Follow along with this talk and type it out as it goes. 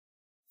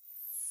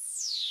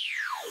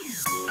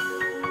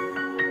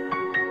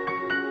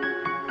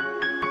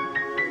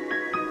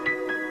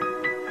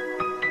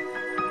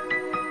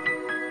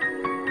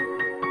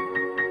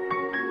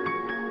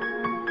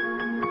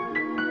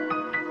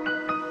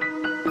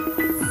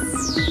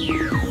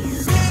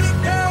Baby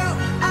girl,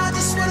 I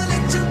just wanna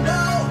let you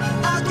know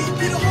I'll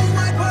give you the whole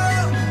wide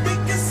world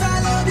because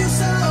I love you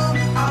so.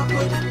 I'll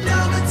put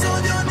diamonds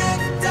on your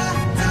neck,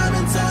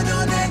 diamonds on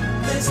your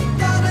necklace,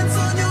 diamonds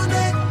on your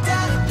neck,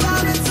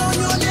 diamonds on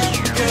your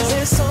neck. Girl,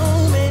 there's so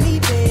many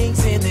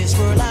things in this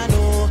world I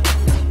know,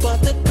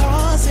 but the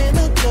cars and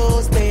the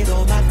clothes, they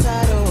don't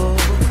matter though.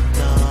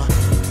 Nah,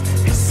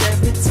 'cause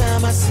every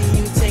time I see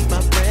you, take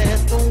my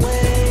breath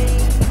away.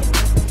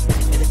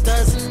 And it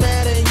doesn't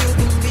matter, you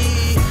can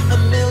be a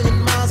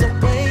million miles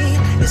away.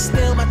 You're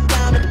still my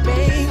diamond,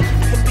 babe.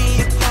 I can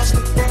be across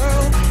the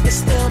world. You're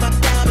still my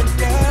diamond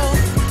girl.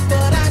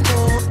 But I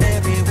know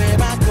everywhere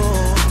I go,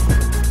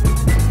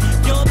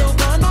 you're the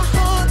one my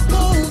heart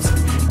goes.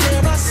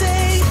 Dare I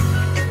say,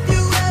 if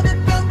you ever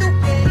felt the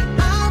way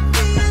I'm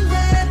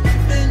feeling,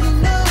 then you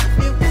know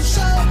it will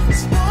show.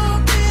 It's for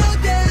real,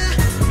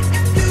 yeah.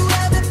 If you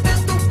ever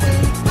felt the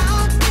way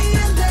I'm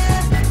feeling,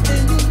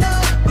 then you know,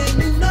 then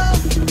you know,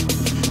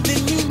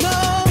 then you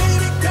know.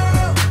 Baby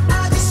girl,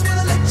 I just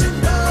wanna let you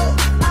know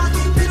I'll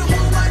give you the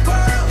whole wide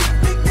world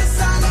because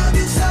I love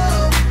you so.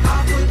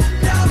 I'll put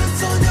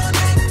diamonds on your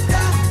neck,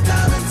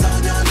 diamonds on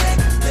your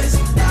necklace,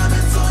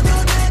 diamonds on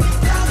your neck,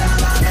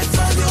 diamonds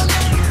on your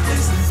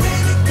necklace.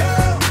 Baby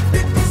girl,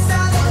 because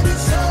I love you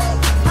so,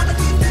 I'ma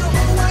give you the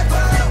whole wide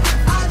world.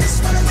 I just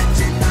wanna let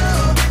you know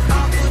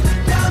I'll put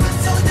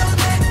diamonds on your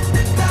neck,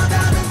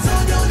 diamonds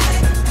on your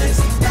necklace,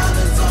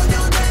 diamonds on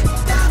your neck,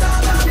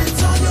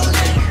 diamonds on your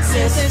neck.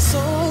 Says there's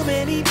so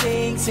many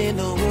things in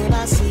the world